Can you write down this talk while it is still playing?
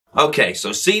Okay,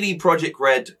 so CD Projekt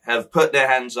Red have put their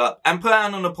hands up and put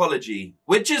out an apology,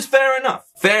 which is fair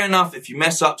enough. Fair enough, if you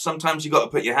mess up, sometimes you got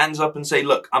to put your hands up and say,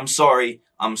 look, I'm sorry.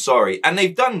 And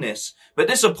they've done this, but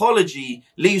this apology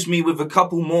leaves me with a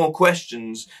couple more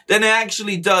questions than it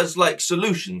actually does like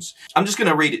solutions. I'm just going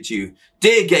to read it to you.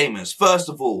 Dear gamers, first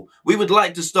of all, we would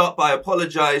like to start by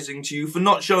apologizing to you for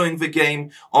not showing the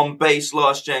game on base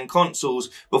last-gen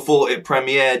consoles before it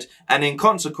premiered, and in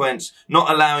consequence, not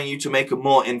allowing you to make a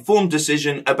more informed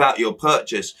decision about your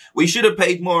purchase. We should have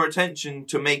paid more attention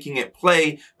to making it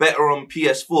play better on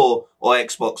PS4 or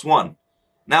Xbox One.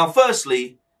 Now,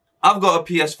 firstly, I've got a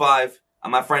PS5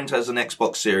 and my friend has an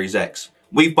Xbox Series X.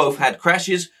 We've both had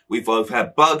crashes, we've both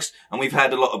had bugs, and we've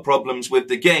had a lot of problems with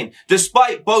the game.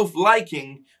 Despite both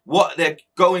liking what they're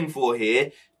going for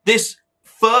here, this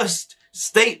first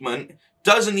statement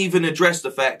doesn't even address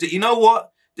the fact that, you know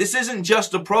what? This isn't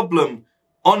just a problem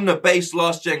on the base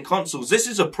last-gen consoles. This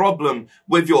is a problem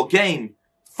with your game,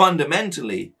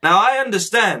 fundamentally. Now, I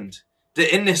understand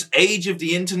that in this age of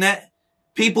the internet,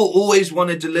 people always want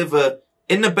to deliver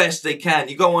in the best they can.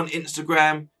 You go on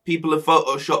Instagram, people have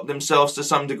photoshopped themselves to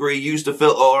some degree, used a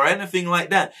filter or anything like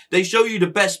that. They show you the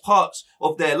best parts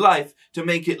of their life to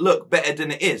make it look better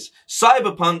than it is.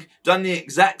 Cyberpunk done the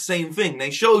exact same thing. They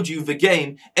showed you the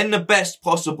game in the best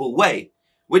possible way,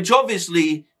 which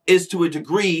obviously is to a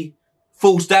degree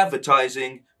false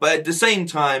advertising, but at the same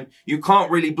time, you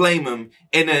can't really blame them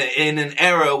in an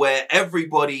era where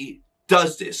everybody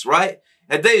does this, right?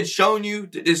 If they had shown you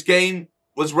that this game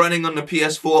was running on the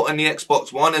PS4 and the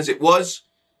Xbox One as it was,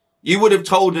 you would have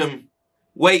told them,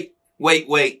 wait,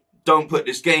 don't put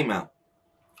this game out.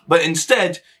 But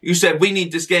instead, you said, we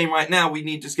need this game right now, we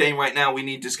need this game right now, we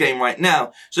need this game right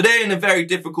now. So they're in a very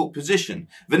difficult position.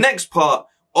 The next part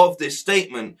of this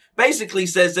statement basically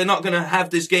says they're not going to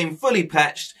have this game fully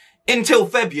patched until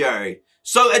February.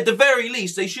 So at the very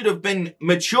least, they should have been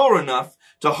mature enough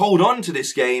to hold on to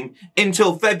this game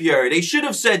until February. They should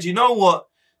have said, you know what?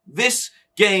 This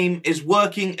game is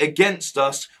working against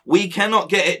us. We cannot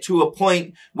get it to a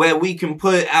point where we can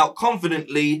put it out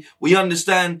confidently. We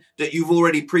understand that you've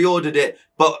already pre-ordered it,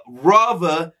 but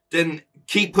rather than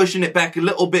keep pushing it back a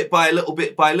little bit by a little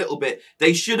bit by a little bit,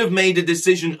 they should have made a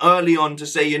decision early on to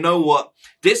say, you know what?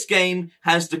 This game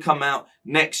has to come out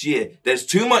next year. There's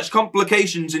too much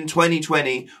complications in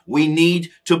 2020. We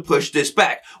need to push this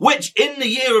back. Which in the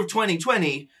year of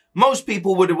 2020, most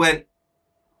people would have went,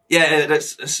 yeah,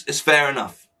 it's fair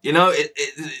enough. You know,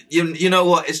 you know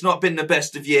what? It's not been the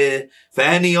best of year for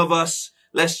any of us.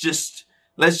 Let's just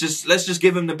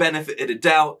give them the benefit of the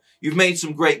doubt. You've made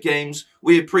some great games.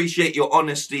 We appreciate your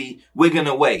honesty. We're going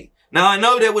to wait. Now, I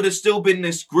know there would have still been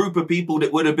this group of people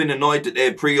that would have been annoyed that they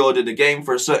had pre-ordered a game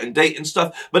for a certain date and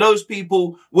stuff, but those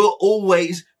people will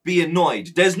always be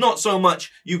annoyed. There's not so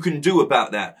much you can do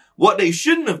about that. What they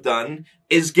shouldn't have done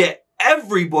is get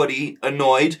everybody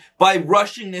annoyed by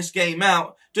rushing this game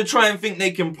out to try and think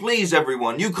they can please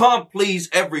everyone. You can't please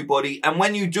everybody, and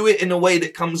when you do it in a way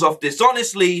that comes off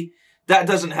dishonestly, that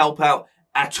doesn't help out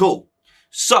at all.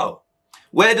 So,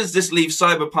 where does this leave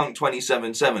Cyberpunk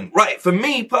 2077? Right, for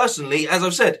me personally, as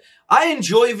I've said, I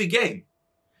enjoy the game.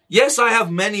 Yes, I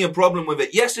have many a problem with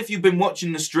it. Yes, if you've been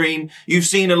watching the stream, you've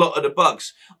seen a lot of the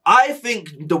bugs. I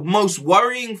think the most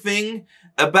worrying thing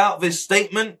about this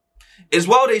statement is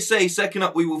while they say, second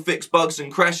up, we will fix bugs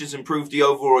and crashes, improve the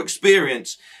overall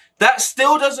experience, that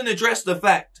still doesn't address the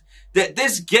fact that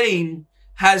this game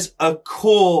has a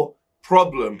core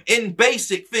problem in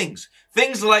basic things.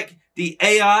 Things like the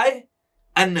AI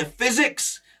and the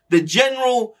physics, the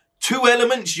general two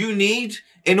elements you need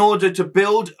in order to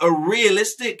build a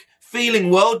realistic feeling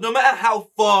world, no matter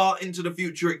how far into the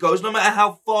future it goes, no matter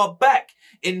how far back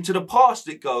into the past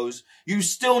it goes, you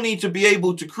still need to be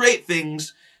able to create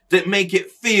things that make it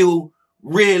feel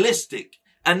realistic.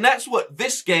 And that's what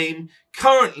this game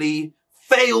currently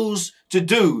fails to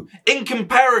do in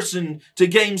comparison to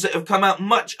games that have come out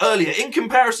much earlier, in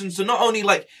comparison to not only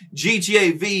like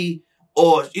GTA V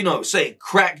or, you know, say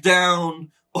Crackdown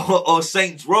or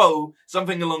Saints Row,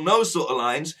 something along those sort of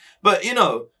lines, but, you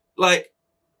know, like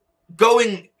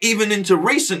going even into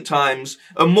recent times,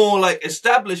 a more like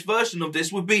established version of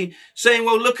this would be saying,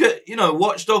 well, look at, you know,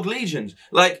 Watch Dogs Legion.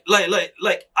 Like,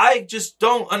 I just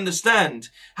don't understand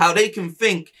how they can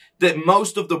think that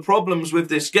most of the problems with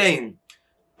this game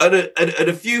are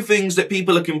the few things that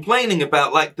people are complaining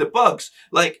about, like the bugs,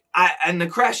 and the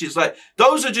crashes. Like,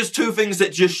 those are just two things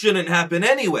that just shouldn't happen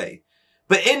anyway.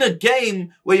 But in a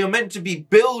game where you're meant to be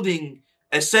building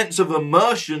a sense of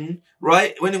immersion,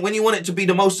 right? When you want it to be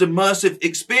the most immersive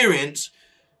experience,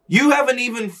 you haven't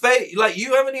even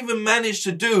managed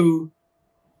to do,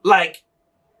 like,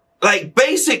 Like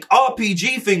basic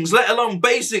RPG things, let alone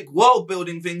basic world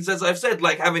building things, as I've said,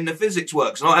 like having the physics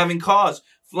works, not having cars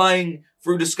flying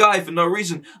through the sky for no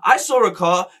reason. I saw a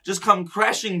car just come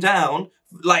crashing down,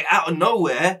 like out of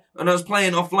nowhere, and I was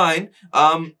playing offline,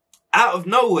 out of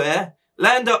nowhere,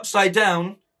 land upside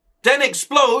down, then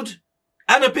explode,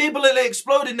 and the people that it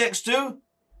exploded next to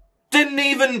didn't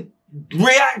even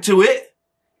react to it.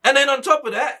 And then on top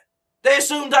of that, they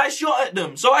assumed I shot at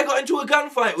them. So I got into a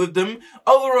gunfight with them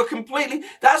over a completely...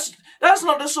 That's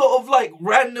not the sort of like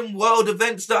random world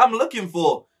events that I'm looking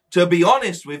for. To be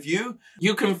honest with you,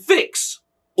 you can fix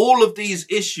all of these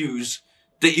issues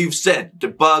that you've said, the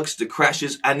bugs, the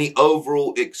crashes, and the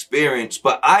overall experience.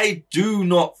 But I do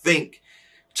not think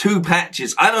 2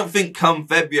 patches, I don't think come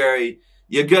February,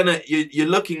 you're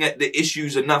looking at the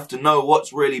issues enough to know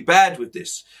what's really bad with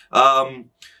this.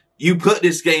 You put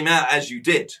this game out as you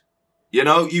did. You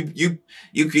know, you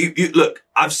look,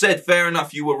 I've said fair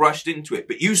enough, you were rushed into it,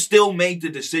 but you still made the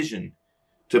decision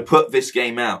to put this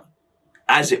game out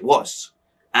as it was.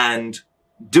 And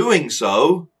doing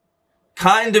so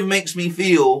kind of makes me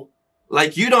feel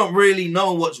like you don't really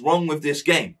know what's wrong with this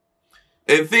game.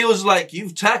 It feels like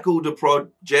you've tackled a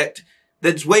project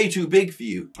that's way too big for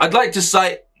you. I'd like to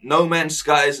cite No Man's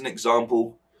Sky as an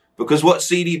example, because what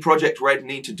CD Projekt Red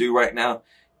need to do right now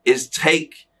is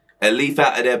take a leaf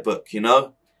out of their book, you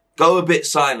know? Go a bit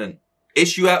silent.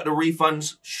 Issue out the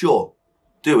refunds, sure.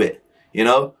 Do it, you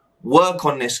know? Work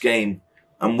on this game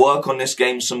and work on this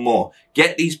game some more.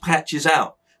 Get these patches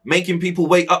out. Making people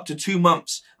wait up to 2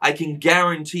 months, I can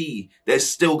guarantee there's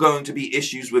still going to be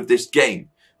issues with this game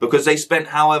because they spent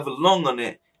however long on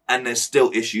it and there's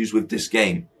still issues with this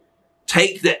game.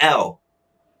 Take the L.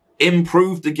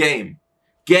 Improve the game.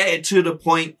 Get it to the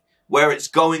point where it's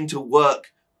going to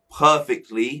work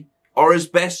perfectly or as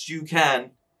best you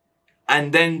can,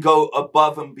 and then go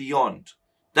above and beyond.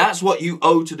 That's what you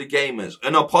owe to the gamers.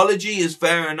 An apology is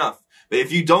fair enough. But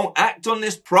if you don't act on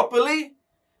this properly,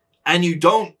 and you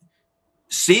don't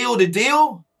seal the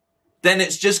deal, then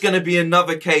it's just going to be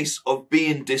another case of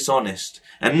being dishonest.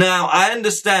 And now I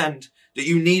understand that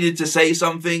you needed to say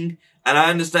something, and I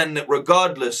understand that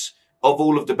regardless of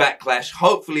all of the backlash,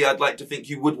 hopefully I'd like to think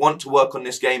you would want to work on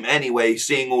this game anyway,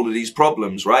 seeing all of these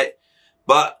problems, right?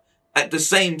 But at the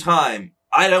same time,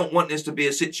 I don't want this to be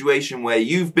a situation where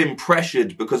you've been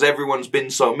pressured because everyone's been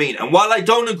so mean. And while I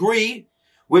don't agree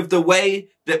with the way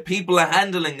that people are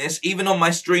handling this, even on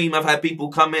my stream, I've had people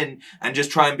come in and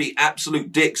just try and be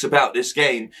absolute dicks about this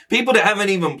game. People that haven't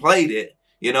even played it,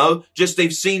 you know, just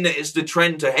they've seen that it's the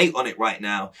trend to hate on it right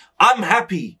now. I'm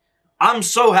happy. I'm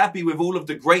so happy with all of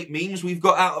the great memes we've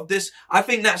got out of this. I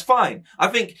think that's fine. I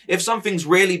think if something's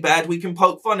really bad, we can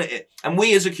poke fun at it. And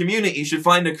we as a community should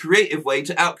find a creative way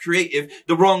to out-creative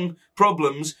the wrong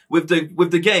problems with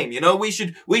the game. You know, we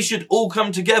should all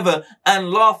come together and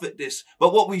laugh at this.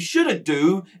 But what we shouldn't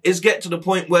do is get to the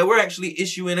point where we're actually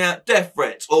issuing out death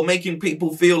threats or making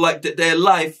people feel like that their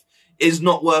life is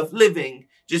not worth living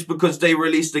just because they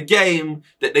released a game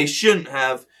that they shouldn't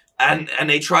have. And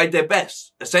they tried their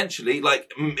best, essentially.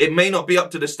 Like, it may not be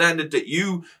up to the standard that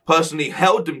you personally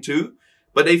held them to,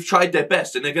 but they've tried their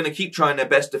best, and they're going to keep trying their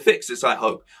best to fix this, I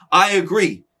hope. I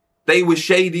agree. They were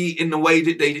shady in the way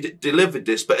that they delivered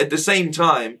this, but at the same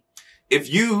time,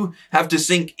 if you have to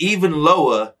sink even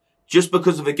lower just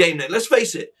because of a game, now, let's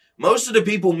face it, most of the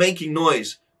people making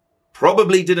noise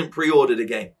probably didn't pre-order the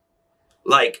game.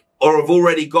 Like, or have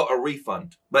already got a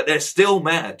refund, but they're still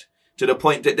mad. To the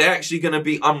point that they're actually going to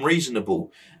be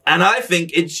unreasonable. And I think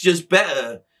it's just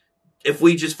better if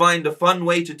we just find a fun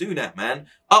way to do that, man.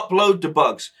 Upload the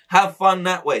bugs. Have fun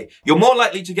that way. You're more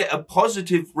likely to get a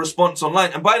positive response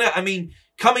online. And by that, I mean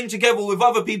coming together with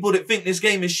other people that think this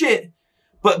game is shit,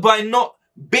 but by not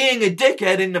being a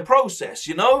dickhead in the process,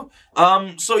 you know?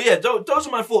 So yeah, those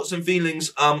are my thoughts and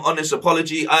feelings on this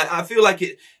apology. I feel like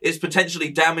it's potentially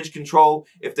damage control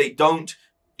if they don't,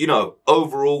 you know,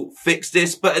 overall fix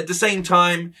this. But at the same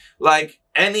time, like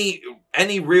any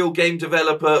real game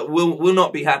developer will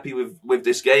not be happy with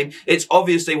this game. It's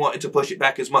obvious they wanted to push it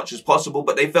back as much as possible,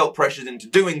 but they felt pressured into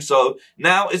doing so.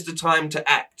 Now is the time to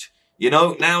act. You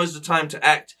know, now is the time to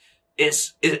act.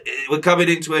 We're coming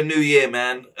into a new year,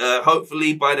 man.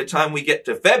 Hopefully by the time we get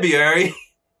to February,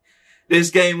 this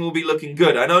game will be looking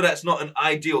good. I know that's not an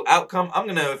ideal outcome. I'm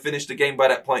going to finish the game by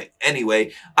that point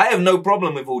anyway. I have no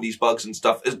problem with all these bugs and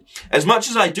stuff. As much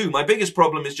as I do, my biggest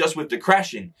problem is just with the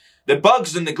crashing. The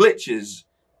bugs and the glitches,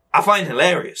 I find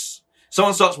hilarious.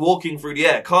 Someone starts walking through the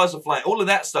air, cars are flying, all of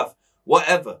that stuff,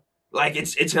 whatever. Like,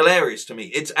 it's hilarious to me.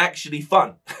 It's actually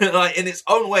fun. Like, in its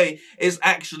own way, it's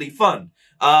actually fun.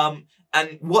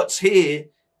 And what's here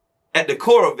at the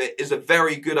core of it is a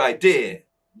very good idea.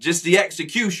 Just the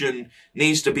execution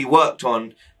needs to be worked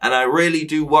on, and I really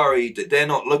do worry that they're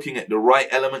not looking at the right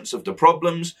elements of the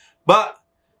problems. But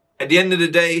at the end of the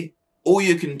day, all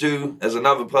you can do as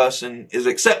another person is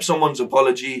accept someone's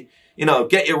apology, you know,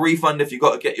 get your refund if you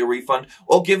got to get your refund,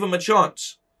 or give them a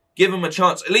chance. Give them a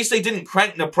chance. At least they didn't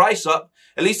crank the price up.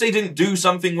 At least they didn't do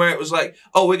something where it was like,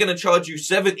 oh, we're going to charge you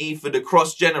 70 for the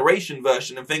cross-generation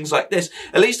version and things like this.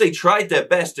 At least they tried their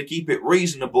best to keep it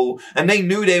reasonable, and they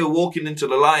knew they were walking into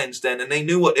the lion's den, and they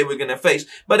knew what they were going to face,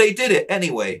 but they did it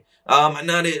anyway. And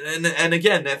now and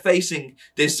again, they're facing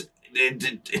this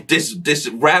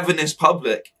ravenous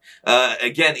public.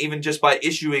 Again, even just by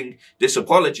issuing this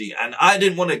apology. And I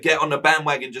didn't want to get on the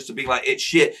bandwagon just to be like, it's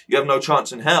shit, you have no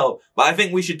chance in hell. But I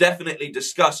think we should definitely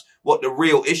discuss what the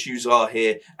real issues are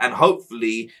here. And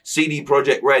hopefully CD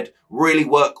Projekt Red really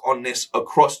work on this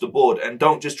across the board and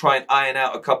don't just try and iron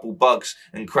out a couple bugs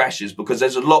and crashes, because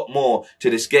there's a lot more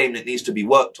to this game that needs to be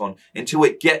worked on until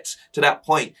it gets to that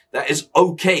point that is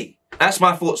okay. That's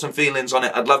my thoughts and feelings on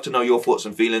it. I'd love to know your thoughts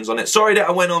and feelings on it. Sorry that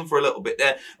I went on for a little bit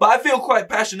there, but I feel quite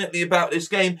passionately about this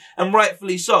game, and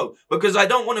rightfully so, because I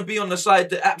don't want to be on the side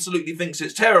that absolutely thinks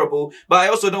it's terrible, but I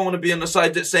also don't want to be on the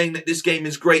side that's saying that this game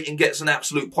is great and gets an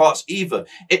absolute pass either.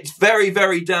 It's very,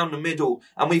 very down the middle,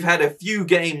 and we've had a few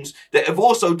games that have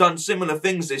also done similar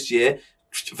things this year.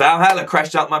 Valhalla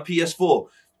crashed out my PS4.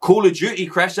 Call of Duty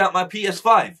crashed out my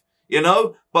PS5. You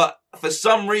know, but for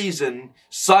some reason,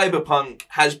 Cyberpunk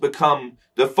has become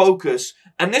the focus.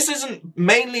 And this isn't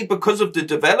mainly because of the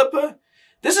developer.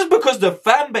 This is because the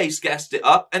fan base gassed it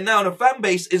up, and now the fan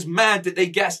base is mad that they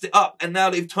gassed it up, and now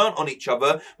they've turned on each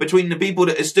other between the people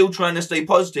that are still trying to stay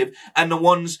positive and the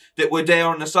ones that were there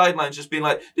on the sidelines just being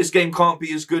like, this game can't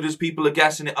be as good as people are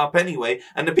gassing it up anyway.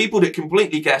 And the people that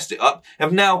completely gassed it up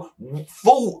have now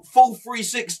full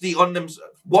 360 on them,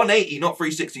 180, not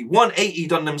 360, 180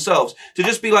 done themselves to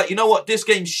just be like, you know what, this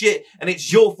game's shit and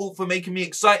it's your fault for making me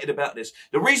excited about this.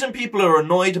 The reason people are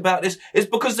annoyed about this is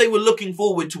because they were looking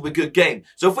forward to a good game.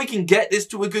 So if we can get this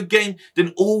to a good game,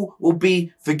 then all will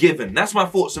be forgiven. That's my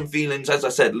thoughts and feelings. As I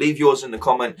said, leave yours in the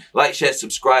comment. Like, share,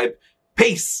 subscribe.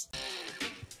 Peace.